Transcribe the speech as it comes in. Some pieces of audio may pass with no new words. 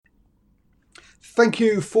Thank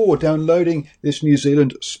you for downloading this New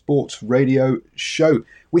Zealand Sports Radio show.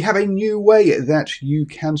 We have a new way that you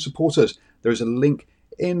can support us. There is a link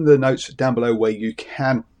in the notes down below where you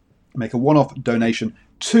can make a one-off donation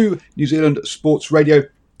to New Zealand Sports Radio.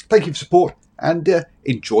 Thank you for support and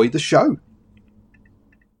enjoy the show.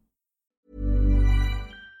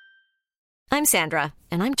 I'm Sandra,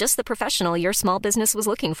 and I'm just the professional your small business was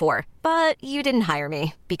looking for. But you didn't hire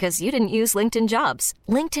me because you didn't use LinkedIn Jobs.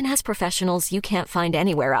 LinkedIn has professionals you can't find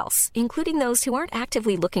anywhere else, including those who aren't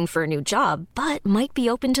actively looking for a new job, but might be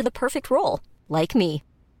open to the perfect role, like me.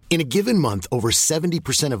 In a given month, over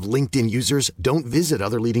 70% of LinkedIn users don't visit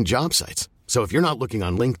other leading job sites. So if you're not looking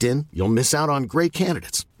on LinkedIn, you'll miss out on great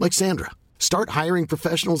candidates like Sandra. Start hiring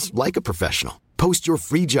professionals like a professional. Post your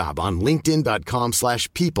free job on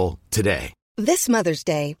linkedin.com/people today. This Mother's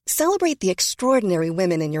Day, celebrate the extraordinary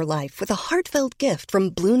women in your life with a heartfelt gift from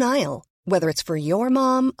Blue Nile. Whether it's for your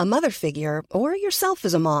mom, a mother figure, or yourself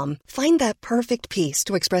as a mom, find that perfect piece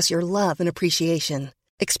to express your love and appreciation.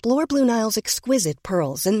 Explore Blue Nile's exquisite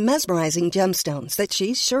pearls and mesmerizing gemstones that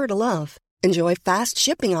she's sure to love. Enjoy fast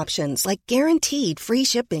shipping options like guaranteed free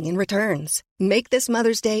shipping and returns. Make this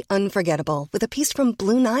Mother's Day unforgettable with a piece from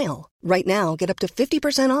Blue Nile. Right now, get up to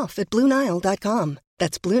 50% off at BlueNile.com.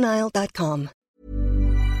 That's BlueNile.com.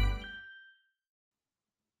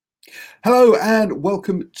 Hello and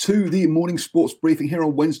welcome to the morning sports briefing here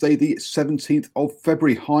on Wednesday, the 17th of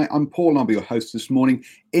February. Hi, I'm Paul and I'll be your host this morning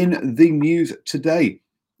in the news today.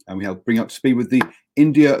 And we have bring up to speed with the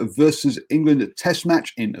India versus England test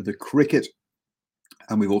match in the cricket.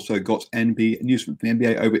 And we've also got news from the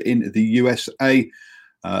NBA over in the USA.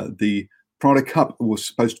 The Prada Cup was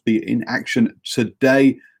supposed to be in action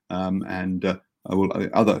today. Other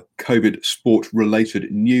COVID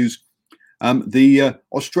sport-related news. The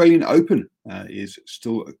Australian Open is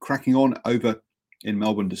still cracking on over in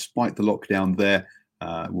Melbourne despite the lockdown there.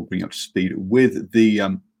 We'll bring you up to speed with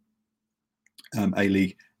the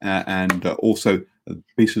A-League and also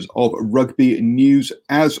pieces of rugby news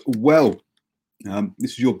as well.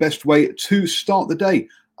 This is your best way to start the day,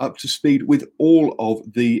 up to speed with all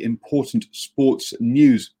of the important sports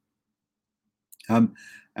news.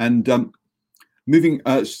 Moving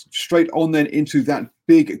straight on then into that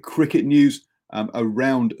big cricket news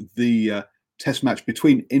around the test match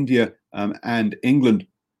between India and England.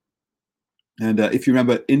 And if you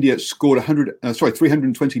remember, India scored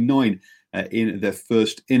 329 in their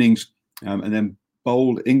first innings and then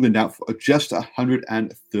bowled England out for just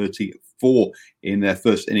 134 in their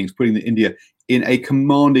first innings, putting India in a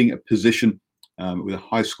commanding position with a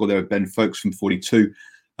high score there of Ben Foakes from 42.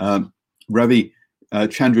 Ravi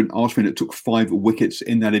Chandran Ashwin took 5 wickets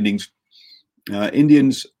in that innings.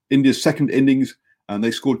 India's second innings,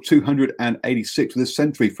 they scored 286 with a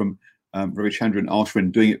century from Ravi Chandran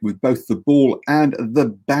Ashwin, doing it with both the ball and the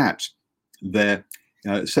bat there,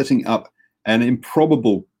 setting up an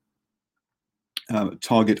improbable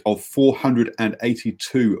target of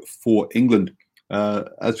 482 for England.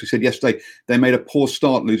 As we said yesterday, they made a poor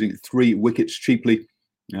start, losing 3 wickets cheaply,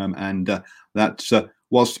 and there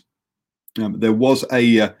was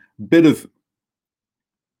a bit of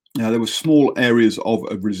there were small areas of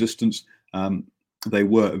resistance. They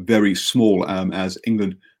were very small as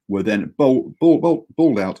England were then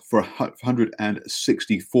bowled out for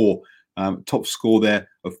 164. Top score there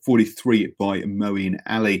of 43 by Moeen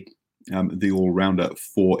Ali, the all-rounder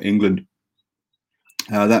for England.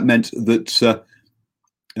 That meant that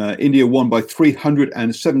India won by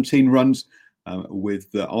 317 runs,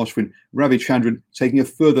 with Ashwin Ravichandran taking a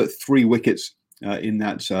further 3 wickets in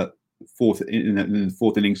that fourth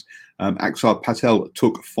innings. Axar Patel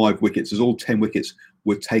took 5 wickets, as all 10 wickets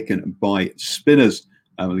were taken by spinners,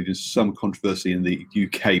 leading to some controversy in the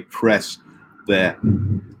UK press there.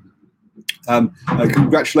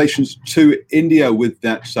 Congratulations to India with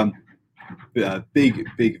that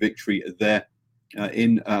big victory there.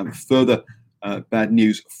 In further bad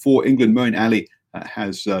news for England, Moeen Ali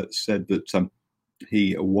has said that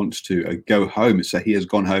he wants to go home. So he has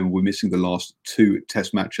gone home. We're missing the last 2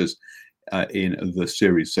 test matches in the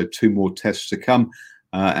series. So 2 more tests to come.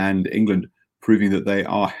 And England proving that they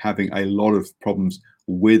are having a lot of problems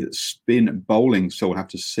with spin bowling. So we'll have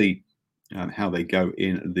to see how they go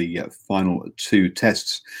in the final 2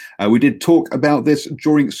 tests. We did talk about this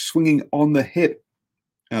during swinging on the hip.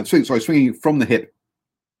 Swinging from the hip.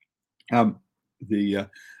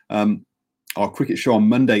 Our cricket show on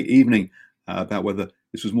Monday evening about whether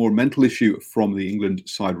this was more a mental issue from the England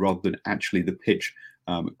side rather than actually the pitch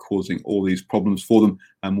causing all these problems for them.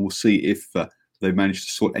 And we'll see if they've managed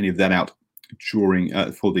to sort any of that out during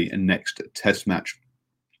for the next test match.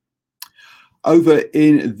 Over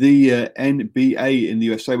in the NBA in the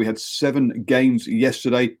USA, we had 7 games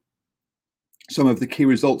yesterday. Some of the key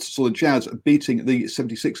results saw the Jazz beating the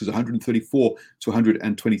 76ers 134 to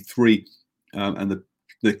 123, and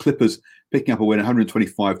the Clippers picking up a win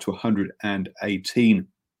 125 to 118.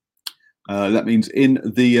 That means in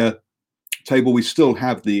the table, we still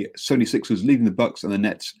have the 76ers leading the Bucks and the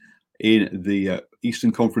Nets in the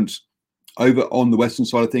Eastern Conference. Over on the Western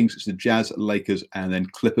side of things, it's the Jazz, Lakers, and then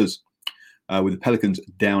Clippers, with the Pelicans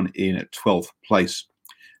down in 12th place.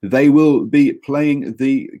 They will be playing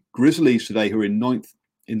the Grizzlies today, who are in 9th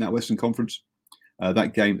in that Western Conference.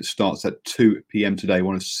 That game starts at 2 p.m. today,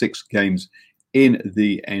 one of 6 games in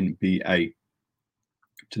the NBA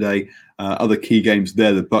today. Other key games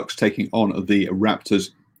there, the Bucks taking on the Raptors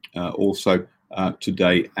also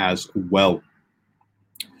today as well.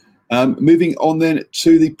 Moving on then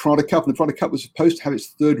to the Prada Cup. And the Prada Cup was supposed to have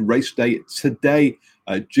its 3rd race day today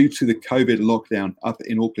due to the COVID lockdown up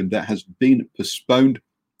in Auckland. That has been postponed.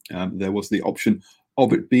 There was the option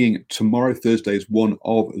of it being tomorrow. Thursday is one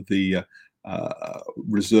of the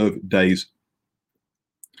reserve days,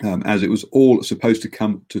 as it was all supposed to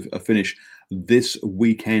come to a finish this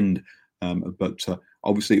weekend. But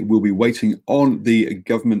obviously, we'll be waiting on the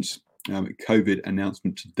government's COVID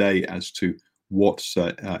announcement today as to what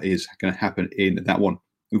is going to happen in that one.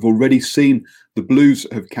 We've already seen the Blues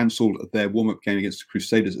have cancelled their warm-up game against the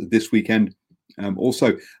Crusaders this weekend.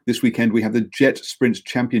 Also, this weekend, we have the Jet Sprint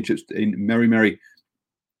Championships in Merry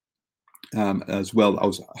as well. I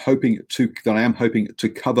am hoping to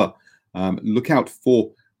cover. Look out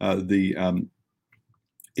for the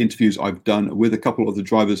interviews I've done with a couple of the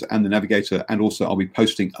drivers and the navigator, and also I'll be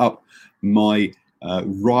posting up my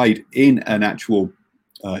ride in an actual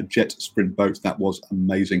jet sprint boat. That was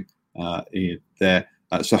amazing there.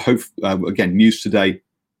 So again, news today,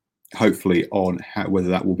 hopefully on whether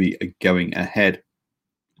that will be going ahead.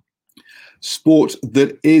 Sport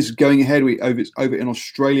that is going ahead, it's over in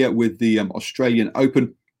Australia with the Australian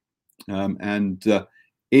Open, and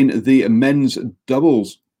in the men's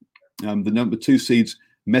doubles, the number 2 seeds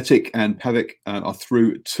Metic and Pavic are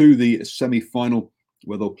through to the semi-final,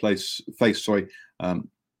 where they'll face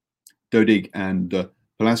Dodig and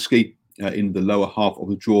Pulaski in the lower half of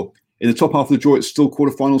the draw. In the top half of the draw, it's still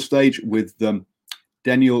quarterfinal stage with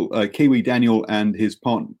Kiwi Daniel and his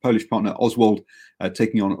Polish partner Oswald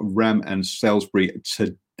taking on Ram and Salisbury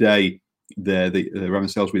today. The Ram and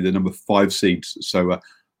Salisbury, the number 5 seeds. So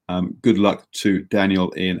good luck to Daniel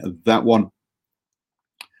in that one.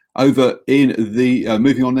 Over in the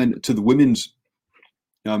moving on then to the women's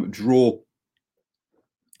draw,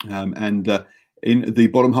 and in the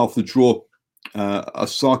bottom half of the draw,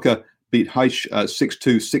 Osaka beat Heish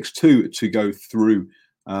 6-2, 6-2 to go through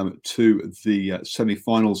to the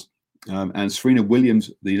semi-finals, and Serena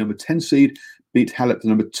Williams, the number 10 seed, beat Halep, the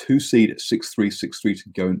number 2 seed, 6-3, 6-3 to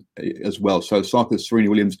go as well. So Osaka, Serena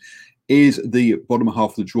Williams is the bottom half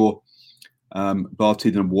of the draw. Barty,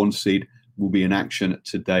 the number 1 seed, will be in action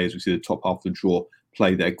today as we see the top half of the draw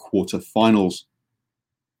play their quarterfinals.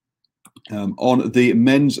 On the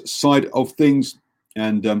men's side of things,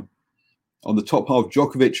 and on the top half,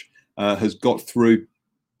 Djokovic has got through,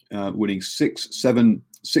 winning 6-7,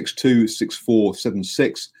 6-2,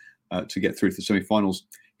 6-4, 7-6 to get through to the semi-finals,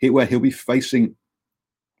 where he'll be facing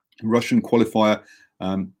Russian qualifier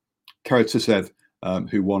Karatsev,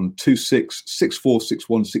 who won 2-6, 6-4,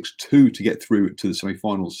 6-1, 6-2 to get through to the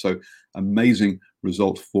semi-finals. So amazing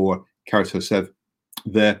result for Karatsev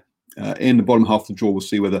there. In the bottom half of the draw, we'll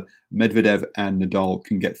see whether Medvedev and Nadal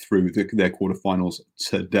can get through their quarterfinals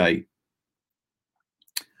today.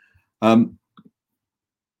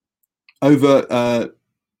 Over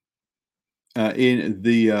in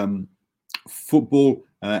the football,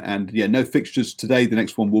 and no fixtures today. The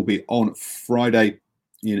next one will be on Friday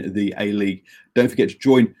in the A-League. Don't forget to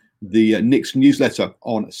join the Knicks newsletter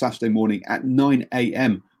on Saturday morning at 9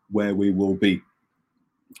 a.m, where we will be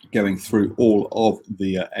going through all of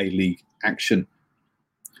the A-League action.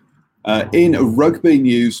 In rugby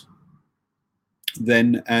news,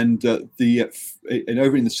 then, and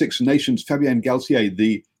over in the Six Nations, Fabien Galtier,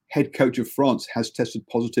 the head coach of France, has tested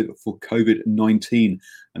positive for COVID-19,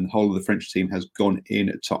 and the whole of the French team has gone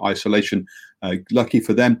into isolation. Lucky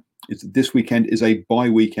for them, this weekend is a bye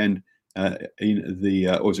weekend or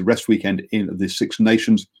is a rest weekend in the Six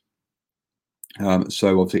Nations.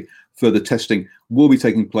 So obviously, further testing will be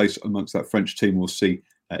taking place amongst that French team. We'll see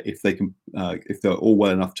if they can, if they're all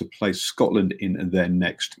well enough to play Scotland in their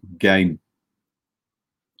next game.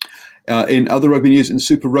 In other rugby news, in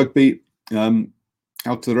Super Rugby,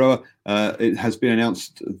 Aotearoa. It has been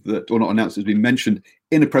announced that, or not announced, it's been mentioned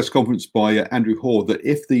in a press conference by Andrew Hoare that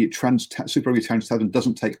if the Super Rugby Trans-Tasman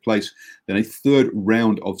doesn't take place, then a third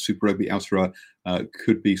round of Super Rugby Aotearoa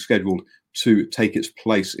could be scheduled to take its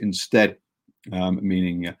place instead,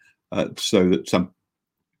 meaning so that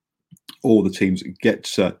all the teams get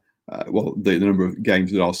the number of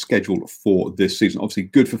games that are scheduled for this season. Obviously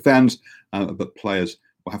good for fans, but players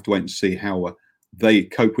will have to wait and see how they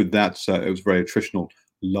cope with that. It was very attritional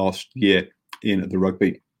last year in the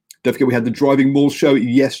rugby. Don't forget we had the Driving Maul show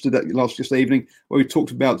yesterday evening, where we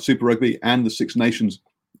talked about Super Rugby and the Six Nations.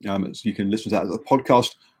 So you can listen to that as a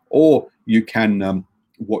podcast, or you can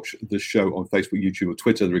watch the show on Facebook, YouTube, or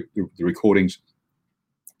Twitter, the recordings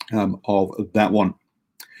of that one.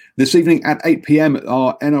 This evening at 8 p.m,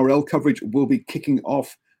 our NRL coverage will be kicking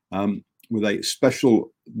off with a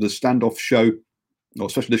special Standoff show,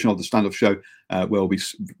 or special edition of the Standoff show, where we'll be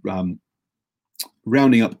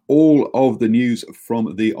rounding up all of the news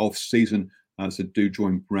from the off-season. So do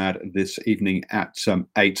join Brad this evening at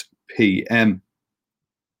 8 p.m.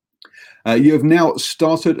 You have now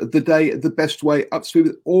started the day the best way, up to speed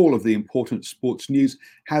with all of the important sports news.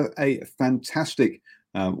 Have a fantastic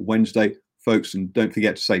Wednesday, folks, and don't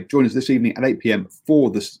forget to join us this evening at 8 p.m. for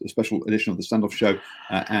this special edition of the Standoff show,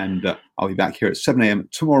 and I'll be back here at 7 a.m.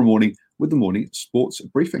 tomorrow morning with the morning sports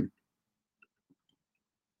briefing.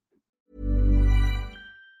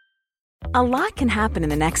 A lot can happen in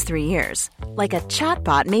the next 3 years. Like a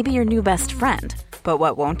chatbot may be your new best friend. But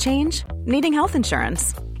what won't change? Needing health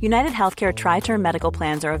insurance. United Healthcare Tri-Term Medical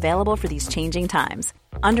Plans are available for these changing times.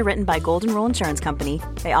 Underwritten by Golden Rule Insurance Company,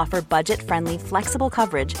 they offer budget-friendly, flexible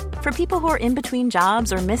coverage for people who are in between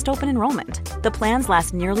jobs or missed open enrollment. The plans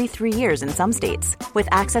last nearly 3 years in some states, with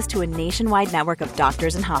access to a nationwide network of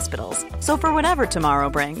doctors and hospitals. So for whatever tomorrow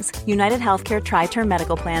brings, United Healthcare Tri-Term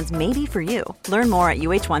Medical Plans may be for you. Learn more at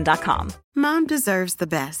uh1.com. Mom deserves the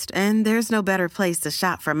best, and there's no better place to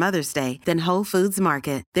shop for Mother's Day than Whole Foods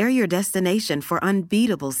Market. They're your destination for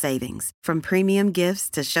unbeatable savings, from premium gifts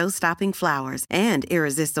to show-stopping flowers and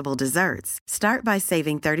irresistible desserts. Start by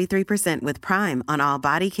saving 33% with Prime on all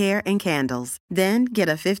body care and candles. Then get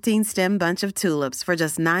a 15-stem bunch of tulips for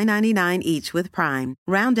just $9.99 each with Prime.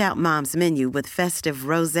 Round out Mom's menu with festive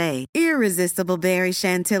rosé, irresistible berry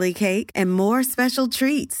chantilly cake, and more special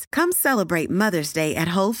treats. Come celebrate Mother's Day at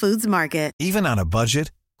Whole Foods Market. Even on a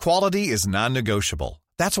budget, quality is non-negotiable.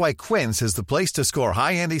 That's why Quince is the place to score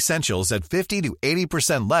high-end essentials at 50 to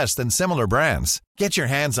 80% less than similar brands. Get your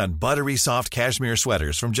hands on buttery soft cashmere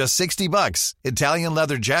sweaters from just $60, Italian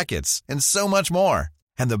leather jackets, and so much more.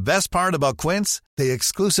 And the best part about Quince, they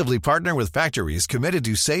exclusively partner with factories committed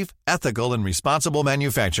to safe, ethical, and responsible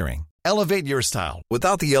manufacturing. Elevate your style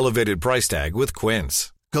without the elevated price tag with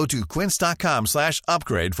Quince. Go to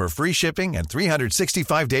quince.com/upgrade for free shipping and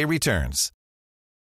 365-day returns.